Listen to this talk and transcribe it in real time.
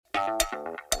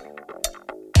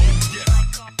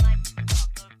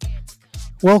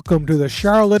Welcome to the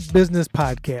Charlotte Business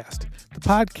Podcast, the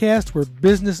podcast where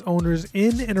business owners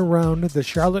in and around the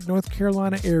Charlotte, North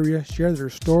Carolina area share their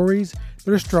stories,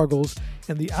 their struggles,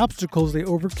 and the obstacles they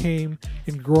overcame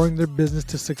in growing their business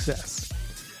to success.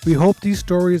 We hope these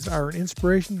stories are an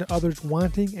inspiration to others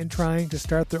wanting and trying to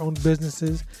start their own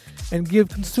businesses and give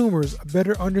consumers a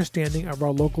better understanding of our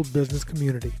local business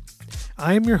community.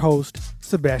 I am your host,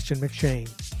 Sebastian McShane.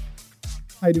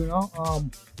 How you doing all?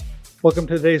 Welcome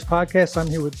to today's podcast. I'm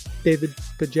here with David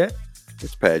Paget.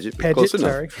 It's Paget. Close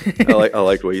enough. Sorry. I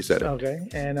like the way you said it. Okay.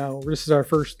 And this is our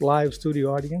first live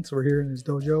studio audience. We're here in his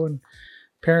dojo, and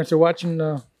parents are watching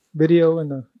the video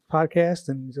and the podcast,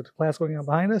 and there's a class going on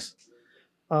behind us.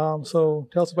 So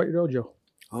tell us about your dojo.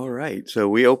 All right. So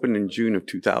we opened in June of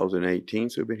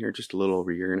 2018, so we've been here just a little over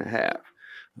a year and a half.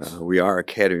 We are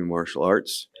Academy Martial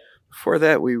Arts. Before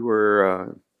that, we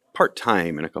were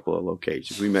part-time in a couple of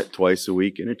locations. We met twice a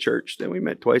week in a church, then we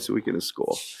met twice a week in a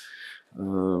school.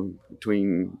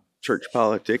 Between church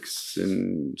politics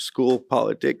and school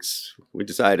politics, we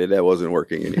decided that wasn't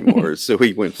working anymore, so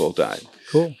we went full-time.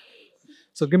 Cool.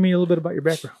 So give me a little bit about your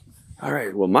background. All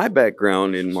right. Well, my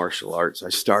background in martial arts, I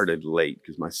started late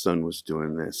because my son was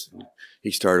doing this. He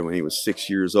started when he was 6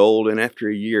 years old, and after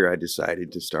a year, I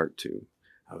decided to start too.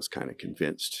 I was kind of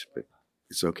convinced, but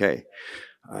it's okay.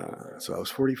 So I was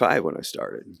 45 when I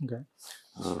started. Okay.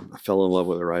 I fell in love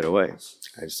with it right away.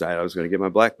 I decided I was going to get my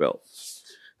black belt.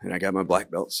 And I got my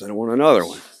black belt, so I want another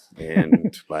one.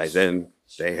 And by then,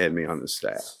 they had me on the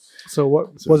staff. So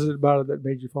what was it about it that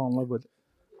made you fall in love with it?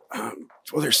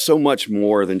 Well, there's so much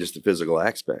more than just the physical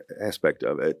aspect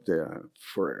of it.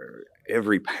 For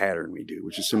every pattern we do,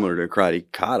 which is similar to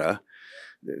karate kata,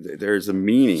 there's a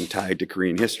meaning tied to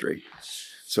Korean history.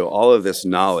 So all of this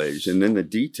knowledge and then the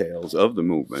details of the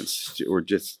movements were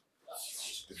just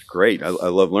great. I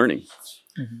love learning.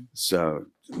 Mm-hmm. So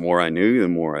the more I knew, the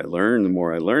more I learned, the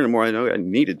more I know I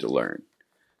needed to learn.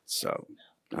 So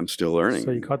I'm still learning.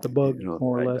 So you caught the bug,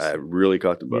 more or less. I really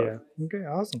caught the bug. Yeah. Okay,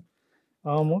 awesome.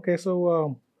 Okay,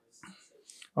 so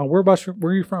where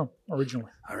are you from originally?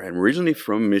 All right, I'm originally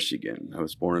from Michigan. I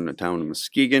was born in the town of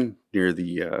Muskegon near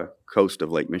the coast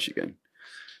of Lake Michigan.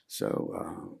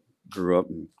 So grew up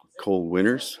in cold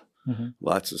winters,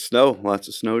 lots of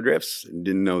snow drifts, and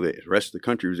didn't know that the rest of the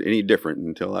country was any different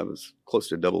until I was close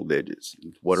to double digits.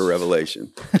 What a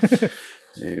revelation.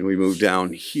 And we moved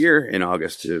down here in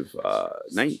August of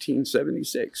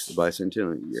 1976, the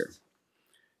bicentennial year.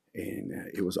 And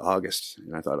it was August,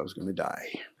 and I thought I was going to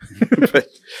die.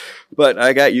 but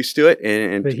I got used to it,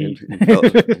 and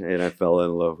I fell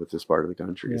in love with this part of the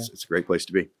country. Yeah. It's a great place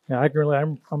to be. Yeah,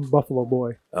 I'm a Buffalo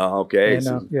boy. Oh, okay. And,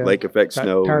 so lake effect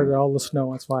snow. Tired of all the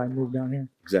snow. That's why I moved down here.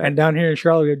 Exactly. And down here in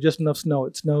Charlotte, we have just enough snow.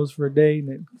 It snows for a day, and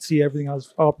you see everything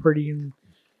else all pretty and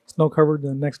snow covered.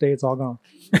 And the next day, it's all gone.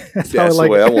 That's the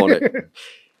way I want it.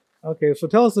 Okay, so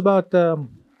tell us about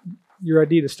your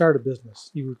idea to start a business.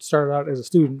 You started out as a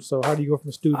student, so how do you go from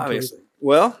a student Obviously.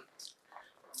 Well,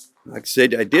 like I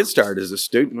said, I did start as a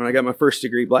student. When I got my first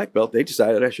degree black belt, they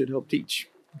decided I should help teach.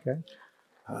 Okay.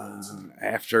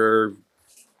 After a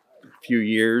few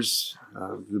years,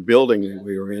 the building that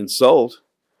we were in sold,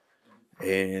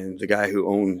 and the guy who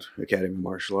owned Academy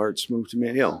Martial Arts moved to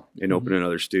Mint Hill and opened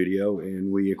another studio,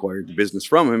 and we acquired the business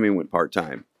from him and went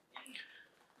part-time.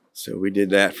 So we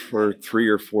did that for 3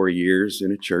 or 4 years in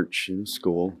a church, in a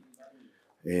school,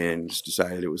 and just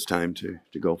decided it was time to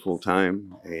go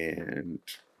full-time. And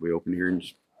we opened here in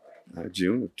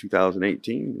June of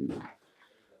 2018, and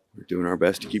we're doing our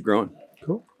best to keep growing.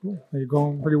 Cool. Are you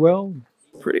going pretty well?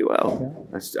 Pretty well.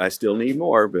 Yeah. I still need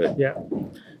more, but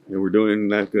we're doing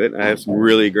that good. I have some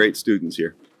really great students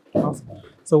here. Awesome.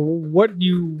 So what do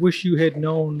you wish you had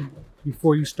known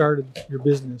before you started your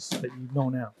business that you know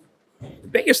now? The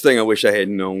biggest thing I wish I had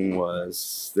known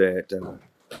was that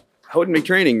I wouldn't be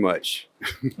training much.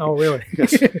 Oh, really?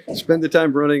 Spend the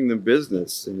time running the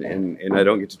business, and I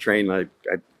don't get to train like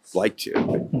I'd like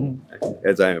to. But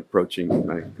as I'm approaching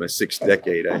my sixth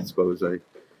decade, I suppose I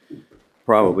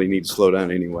probably need to slow down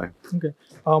anyway. Okay.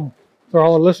 For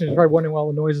all our listeners, you're probably wondering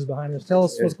all the noises behind us. Tell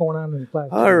us what's going on in the class.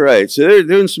 All right. So they're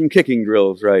doing some kicking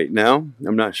drills right now.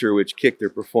 I'm not sure which kick they're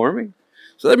performing.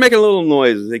 So they're making a little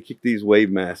noise as they kick these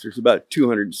Wave Masters, about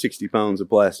 260 pounds of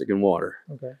plastic and water.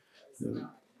 Okay.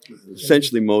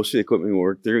 Essentially, most of the equipment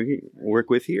we work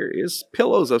with here is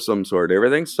pillows of some sort.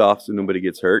 Everything's soft so nobody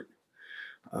gets hurt.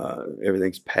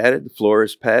 Everything's padded. The floor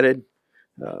is padded.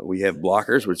 We have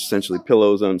blockers, which are essentially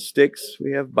pillows on sticks.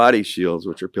 We have body shields,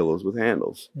 which are pillows with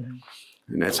handles.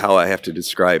 And that's how I have to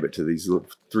describe it to these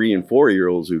 3 and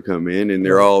 4-year-olds who come in, and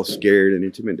they're all scared and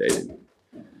intimidated.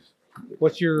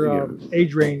 What's your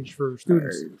age range for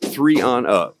students? 3 on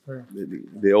up. Right.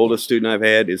 The oldest student I've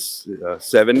had is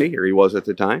 70, or he was at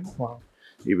the time. Wow.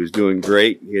 He was doing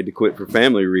great. He had to quit for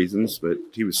family reasons, but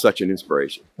he was such an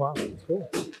inspiration. Wow, that's cool.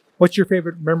 What's your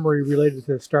favorite memory related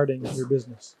to starting your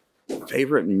business?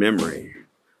 Favorite memory?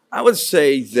 I would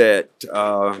say that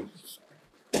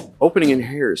opening in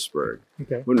Harrisburg.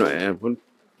 Okay. When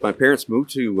my parents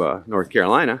moved to North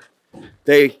Carolina,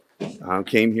 they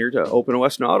came here to open a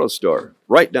Western Auto store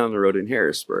right down the road in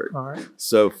Harrisburg. All right.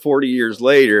 So 40 years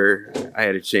later, I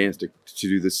had a chance to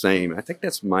do the same. I think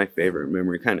that's my favorite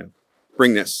memory, kind of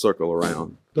bring that circle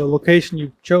around. The location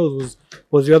you chose,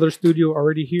 was the other studio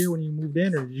already here when you moved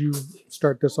in, or did you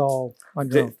start this all on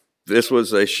your own? This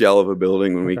was a shell of a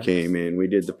building when we came in. We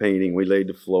did the painting. We laid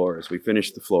the floors. We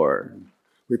finished the floor.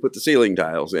 We put the ceiling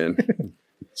tiles in.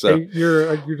 So hey,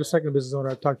 you're the second business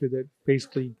owner I've talked to that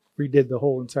basically redid the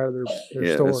whole inside of their store.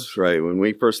 Yeah, that's right. When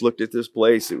we first looked at this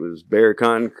place, it was bare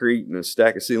concrete and a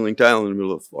stack of ceiling tile in the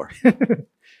middle of the floor.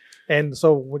 And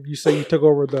so when you say you took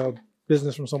over the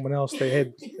business from someone else, they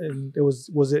had, and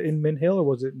was it in Mint Hill or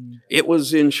was it in? It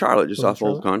was in Charlotte, just off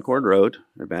Old Concord Road.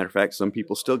 As a matter of fact, some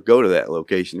people still go to that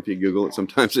location. If you Google it,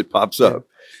 sometimes it pops up.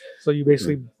 So you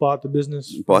basically bought the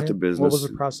business? Bought the business. What was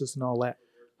the process and all that?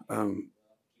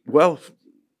 Well,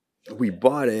 we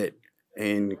bought it,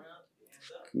 and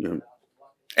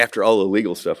after all the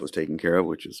legal stuff was taken care of,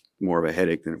 which was more of a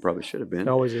headache than it probably should have been. It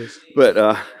always is.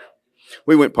 But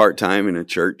we went part-time in a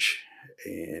church,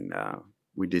 and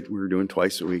we were doing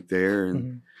twice a week there,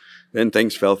 and then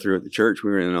things fell through at the church.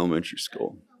 We were in an elementary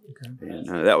school, and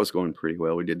that was going pretty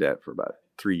well. We did that for about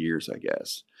 3 years, I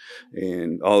guess.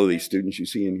 And all of these students you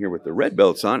see in here with the red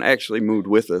belts on actually moved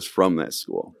with us from that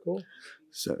school. Cool.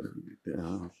 So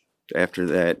after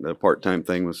that, the part-time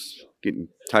thing was getting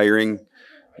tiring.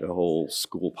 The whole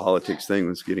school politics thing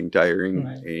was getting tiring,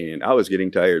 and I was getting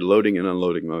tired loading and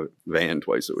unloading my van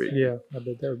twice a week. Yeah, I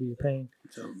bet that would be a pain.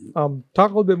 Talk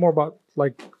a little bit more about,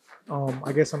 like,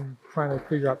 I guess I'm trying to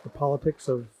figure out the politics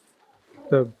of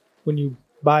when you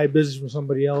buy a business from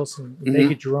somebody else and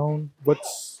make it your own.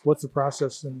 What's the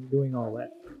process in doing all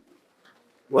that?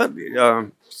 Well,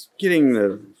 getting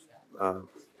the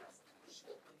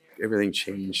everything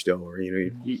changed over.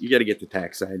 You got to get the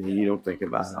tax ID. You don't think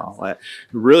about all that.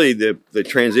 Really, the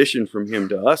transition from him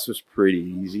to us was pretty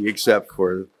easy, except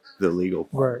for the legal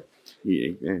part.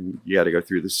 Right. And you got to go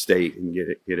through the state and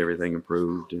get everything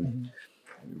approved, and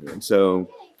so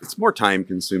it's more time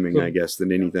consuming, I guess,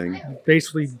 than anything. You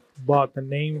basically bought the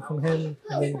name from him.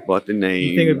 Bought the name.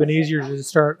 You think it'd been easier to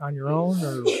start on your own,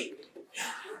 or?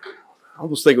 I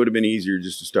almost think it would have been easier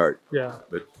just to start. Yeah.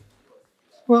 But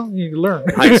well, you learn.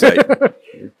 Hindsight.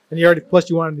 And you already, plus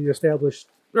you wanted the established.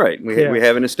 Right. We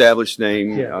have an established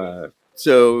name. Yeah.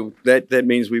 So that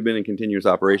means we've been in continuous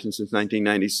operation since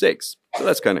 1996. So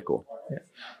that's kind of cool. Yeah.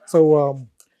 So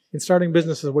in starting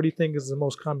businesses, what do you think is the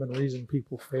most common reason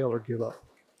people fail or give up?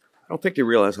 I don't think they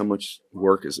realize how much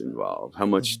work is involved, how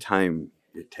much time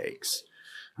it takes.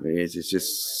 I mean, it's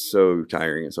just so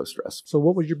tiring and so stressful. So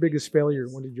what was your biggest failure?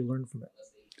 What did you learn from it?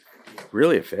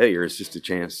 Really, a failure is just a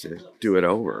chance to do it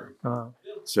over.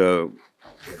 So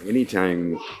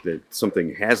anytime that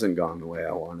something hasn't gone the way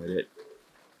I wanted it,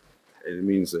 it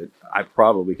means that I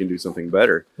probably can do something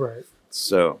better. Right.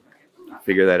 So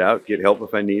figure that out, get help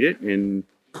if I need it, and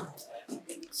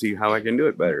see how I can do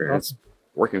it better. And it's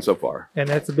working so far. And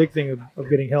that's a big thing of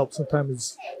getting help. Sometimes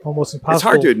it's almost impossible it's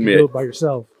hard to admit. Do it by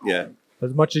yourself. Yeah.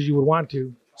 As much as you would want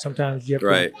to, sometimes you have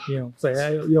to, say,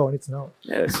 hey, I need some help.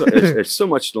 Yeah, there's so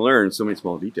much to learn, so many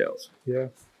small details. Yeah.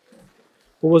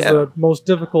 What was the most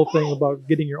difficult thing about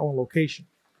getting your own location?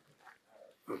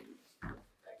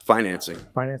 Financing.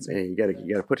 Yeah, you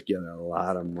gotta put together a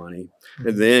lot of money,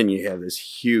 and then you have this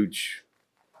huge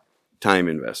time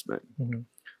investment.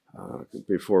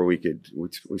 Before we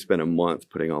spent a month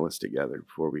putting all this together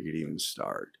before we could even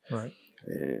start. Right.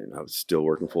 And I was still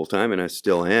working full time, and I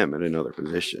still am in another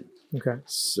position. Okay.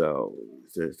 So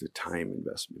the time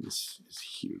investment is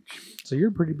huge. So you're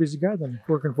a pretty busy guy then,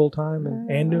 working full time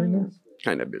and doing this?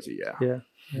 Kind of busy, yeah.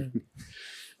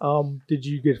 Yeah. Did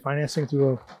you get financing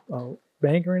through a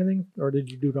bank or anything, or did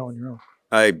you do it all on your own?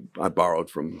 I borrowed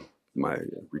from my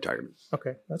retirement.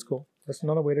 Okay, that's cool. That's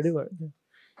another way to do it. Yeah.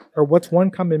 Or what's one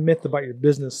common myth about your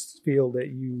business field that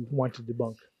you want to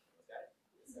debunk?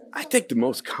 I think the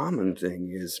most common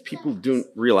thing is people don't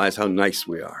realize how nice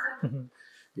we are.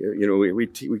 We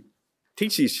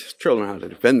teach these children how to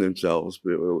defend themselves,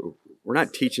 but we're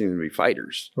not teaching them to be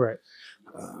fighters. Right.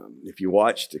 If you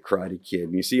watch the Karate Kid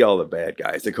and you see all the bad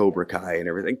guys, the Cobra Kai and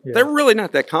everything, they're really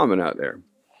not that common out there.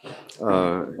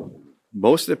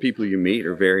 Most of the people you meet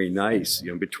are very nice,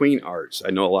 between arts.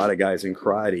 I know a lot of guys in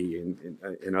karate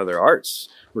and other arts.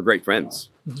 We're great friends.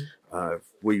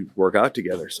 We work out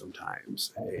together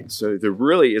sometimes. And so there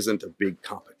really isn't a big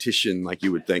competition like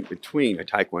you would think between a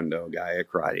Taekwondo guy, a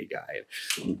karate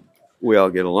guy. We all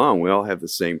get along. We all have the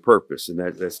same purpose, and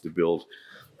that's to build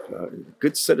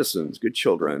good citizens, good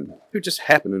children who just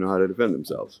happen to know how to defend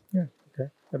themselves. Yeah,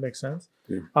 okay. That makes sense.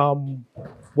 Yeah.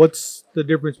 What's the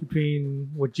difference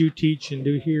between what you teach and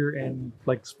do here and,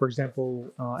 like, for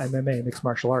example, MMA, mixed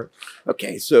martial arts?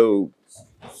 Okay, so...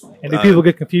 And do people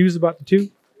get confused about the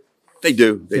two? They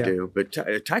do. But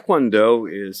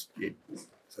Taekwondo is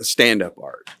a stand-up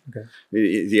art. Okay.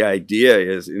 The idea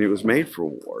is, and it was made for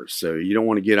war, so you don't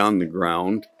want to get on the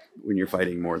ground when you're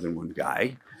fighting more than one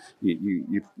guy.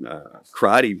 You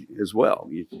karate as well.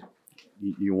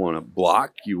 You want to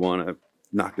block. You want to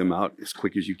knock them out as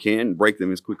quick as you can, break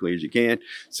them as quickly as you can,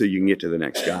 so you can get to the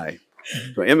next guy.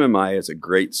 So MMA is a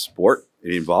great sport.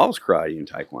 It involves karate and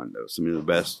Taekwondo. Some of the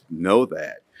best know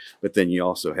that. But then you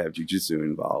also have jiu-jitsu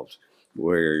involved,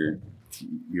 where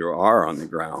you are on the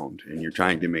ground and you're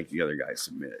trying to make the other guy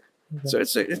submit. Okay. So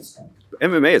it's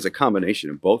MMA is a combination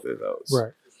of both of those.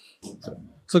 Right.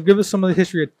 So give us some of the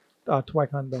history of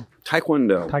Taekwondo.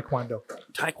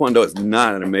 Taekwondo is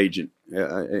not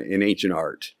an ancient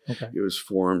art. Okay. It was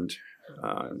formed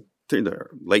through the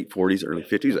late 40s, early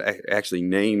 50s. Actually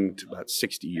named about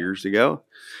 60 years ago.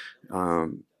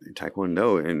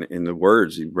 Taekwondo, and the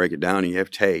words, you break it down, you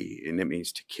have Tae, and it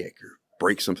means to kick or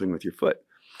break something with your foot.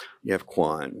 You have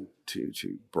Kwan, to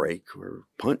break or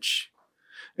punch.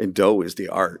 And Do is the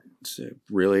art. So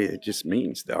really, it just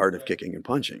means the art of kicking and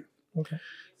punching. Okay.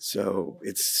 So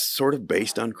it's sort of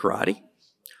based on karate. A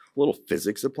little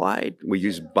physics applied. We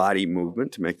use body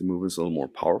movement to make the movements a little more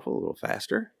powerful, a little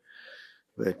faster.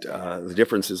 But the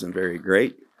difference isn't very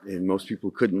great. And most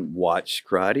people couldn't watch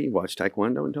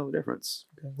Taekwondo and tell the difference.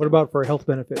 Okay. What about for a health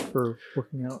benefit for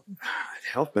working out?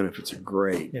 Health benefits are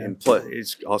great. Yeah. And plus,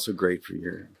 it's also great for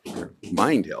your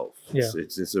mind health. Yeah.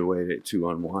 It's a way to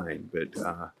unwind. But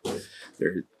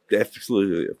there's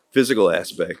absolutely a physical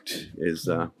aspect is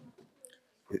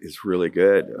really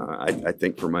good. I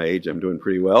think for my age, I'm doing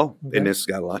pretty well. Okay. And this has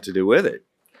got a lot to do with it.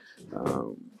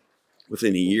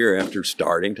 Within a year after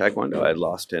starting Taekwondo, I had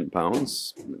lost 10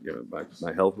 pounds.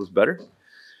 My health was better.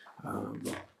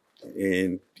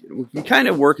 And we can kind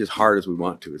of work as hard as we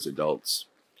want to as adults.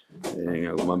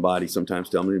 And, my body sometimes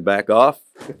tells me to back off.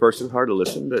 At first, it's hard to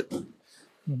listen, but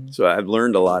so I've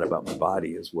learned a lot about my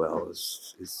body as well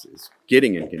as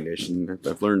getting in condition.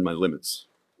 I've learned my limits.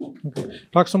 Okay.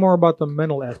 Talk some more about the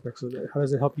mental aspects of it. How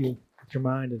does it help you with your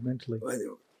mind and mentally?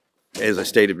 As I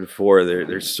stated before,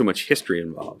 there's so much history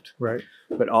involved. Right.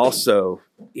 But also,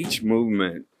 each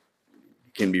movement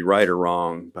can be right or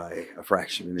wrong by a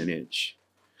fraction of an inch.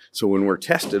 So when we're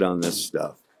tested on this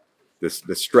stuff,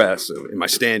 the stress of, am I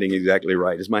standing exactly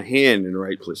right? Is my hand in the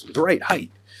right place? The right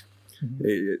height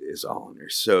is all in there.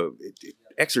 So it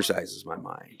exercises my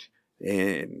mind.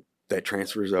 And that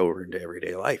transfers over into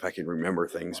everyday life. I can remember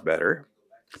things better.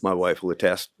 My wife will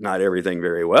attest, not everything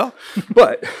very well,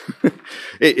 but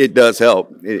it does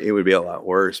help. It would be a lot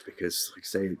worse because, like I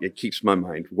say, it keeps my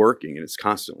mind working, and it's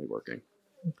constantly working.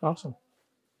 Awesome.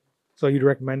 So you'd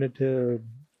recommend it to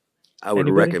I would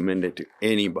recommend it to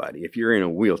anybody. If you're in a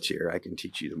wheelchair, I can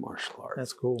teach you the martial art.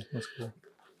 That's cool.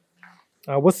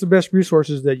 What's the best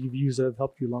resources that you've used that have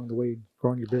helped you along the way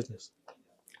growing your business?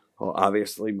 Well,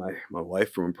 obviously, my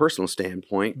wife, from a personal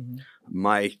standpoint,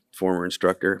 my former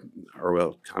instructor,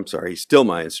 he's still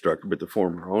my instructor, but the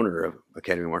former owner of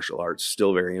Academy of Martial Arts,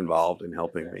 still very involved in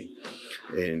helping me.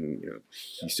 And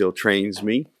he still trains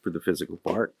me for the physical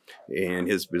part, and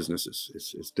his business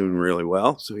is doing really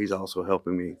well. So he's also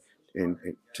helping me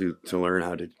to learn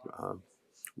how to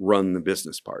run the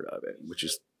business part of it, which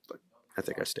is, I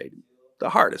think I stated,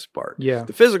 the hardest part. Yeah.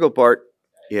 The physical part,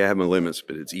 I have my limits,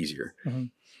 but it's easier. Mm-hmm.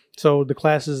 So the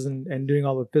classes and doing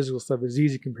all the physical stuff is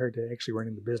easy compared to actually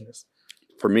running the business.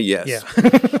 For me, yes. Yeah.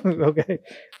 Okay.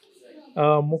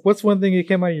 What's one thing that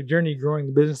came out of your journey growing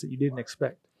the business that you didn't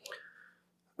expect?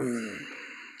 I'm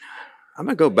going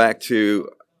to go back to,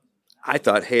 I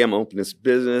thought, hey, I'm opening this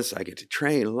business. I get to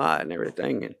train a lot and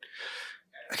everything. And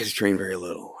I get to train very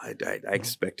little. I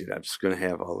expected I was going to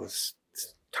have all this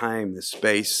time, this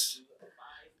space.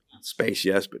 Space,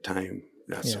 yes, but time,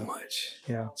 not so much.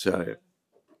 Yeah. So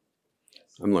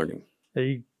I'm learning.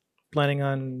 planning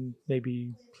on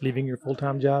maybe leaving your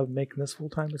full-time job and making this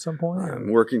full-time at some point?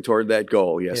 I'm working toward that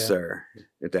goal. Yes, sir.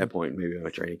 At that point, maybe my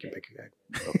training can pick it up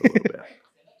a little bit.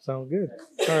 Sounds good.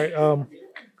 All right.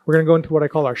 We're going to go into what I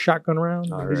call our shotgun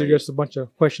round. These are just a bunch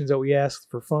of questions that we ask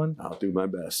for fun. I'll do my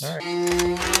best. All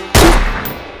right.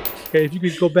 Okay, if you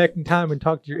could go back in time and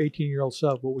talk to your 18-year-old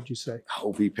self, what would you say?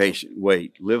 Oh, be patient.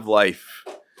 Wait. Live life.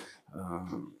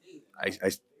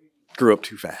 I grew up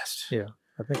too fast. Yeah,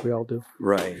 I think we all do.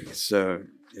 Right. So,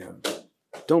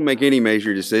 don't make any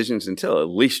major decisions until at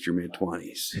least your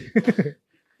mid-20s.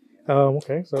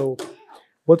 Okay, so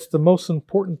what's the most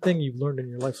important thing you've learned in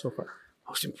your life so far?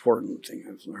 Most important thing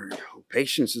I've learned.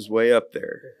 Patience is way up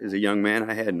there. As a young man,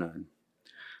 I had none.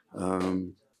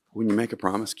 When you make a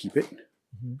promise, keep it.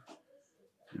 Mm-hmm.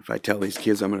 If I tell these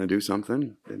kids I'm going to do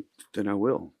something, then I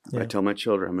will. If I tell my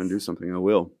children I'm going to do something, I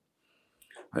will.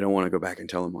 I don't want to go back and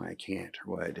tell them why I can't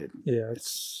or why I didn't. Yeah,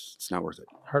 it's not worth it.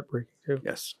 Heartbreaking too.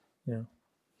 Yes. Yeah,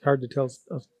 it's hard to tell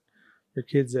your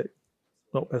kids that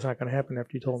that's not going to happen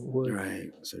after you told them it would.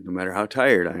 Right. So no matter how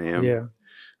tired I am,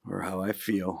 or how I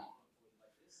feel,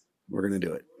 we're going to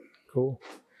do it. Cool.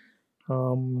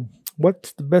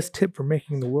 What's the best tip for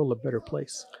making the world a better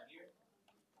place?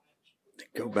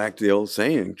 Go back to the old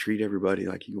saying, treat everybody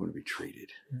like you want to be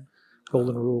treated.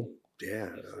 Golden rule. Yeah.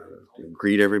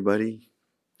 Greet everybody.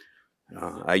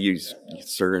 I use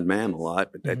sir and ma'am a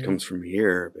lot, but that comes from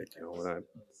here. But when I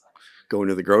go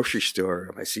into the grocery store,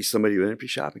 if I see somebody with an empty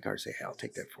shopping cart, I say, hey, I'll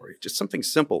take that for you. Just something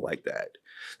simple like that.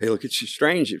 They look at you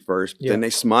strange at first, but then they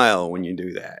smile when you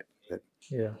do that.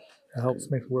 It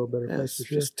helps make the world a better place for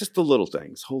sure. Just the little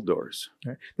things, hold doors.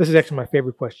 All right. This is actually my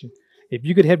favorite question. If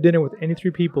you could have dinner with any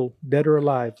 3 people, dead or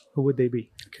alive, who would they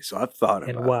be? Okay, so I've thought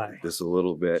about this a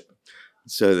little bit.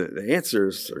 So the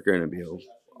answers are going to be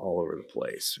all over the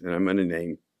place. And I'm going to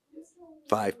name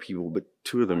 5 people, but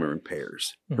 2 of them are in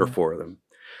pairs, or 4 of them.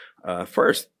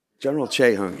 First, General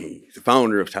Che Hung Hee, the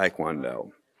founder of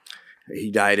Taekwondo.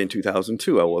 He died in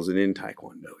 2002. I wasn't in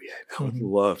Taekwondo yet. I would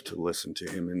love to listen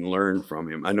to him and learn from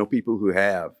him. I know people who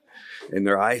have, and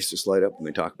their eyes just light up when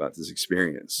they talk about this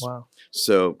experience. Wow.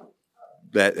 So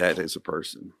that is a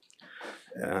person.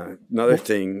 Another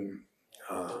thing,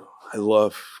 I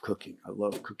love cooking. I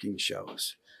love cooking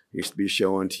shows. There used to be a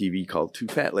show on TV called Two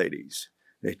Fat Ladies.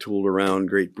 They tooled around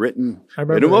Great Britain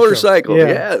in a motorcycle.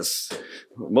 Yes.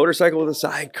 A motorcycle with a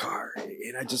sidecar.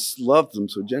 And I just loved them.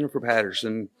 So Jennifer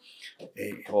Patterson,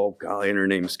 oh golly, and her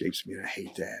name escapes me. I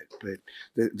hate that. But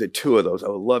the 2 of those, I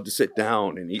would love to sit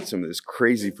down and eat some of this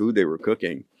crazy food they were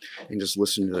cooking and just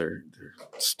listen to their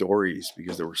stories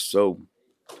because they were so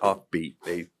offbeat.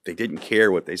 They didn't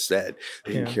care what they said.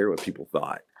 They didn't care what people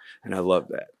thought. And I love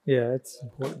that. Yeah, it's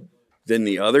important. Then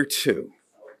the other 2,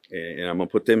 and I'm going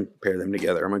to pair them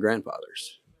together, are my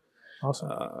grandfathers.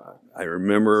 Awesome. I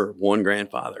remember one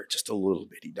grandfather, just a little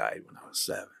bit. He died when I was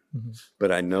 7.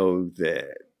 But I know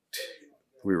that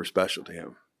we were special to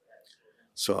him.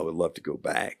 So I would love to go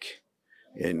back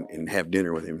and have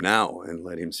dinner with him now and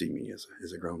let him see me as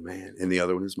a grown man. And the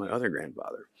other one is my other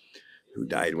grandfather, who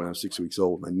died when I was 6 weeks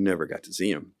old. I never got to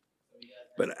see him.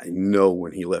 But I know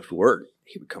when he left work,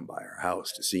 he would come by our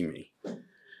house to see me.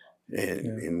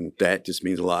 And that just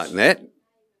means a lot. And that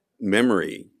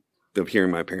memory of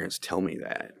hearing my parents tell me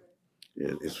that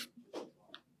it's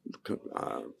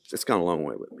gone a long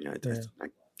way with me. I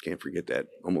can't forget that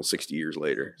almost 60 years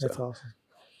later. That's awesome.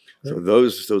 So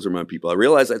those are my people. I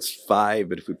realize that's 5,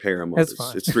 but if we pair them up,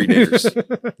 it's 3 dinners.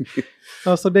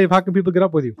 So Dave, how can people get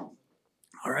up with you?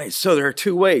 All right. So there are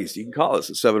 2 ways. You can call us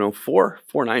at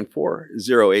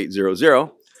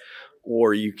 704-494-0800,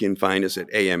 or you can find us at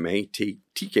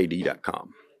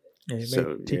AMATKD.com.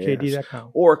 TKD.com.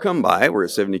 Or come by. We're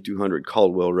at 7200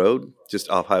 Caldwell Road, just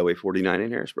off Highway 49 in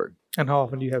Harrisburg. And how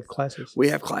often do you have classes? We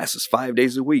have classes 5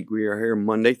 days a week. We are here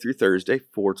Monday through Thursday,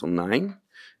 4 till 9,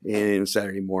 and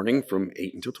Saturday morning from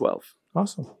 8 until 12.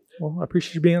 Awesome. Well, I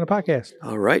appreciate you being on the podcast.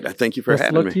 All right. I thank you for having me.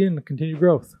 Best of luck to you and continued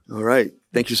growth. All right.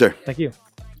 Thank you, sir. Thank you.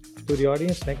 To the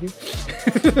audience, thank you.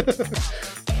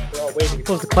 We're all waiting. You're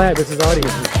supposed to clap. This is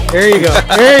audience. There you go.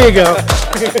 There you go.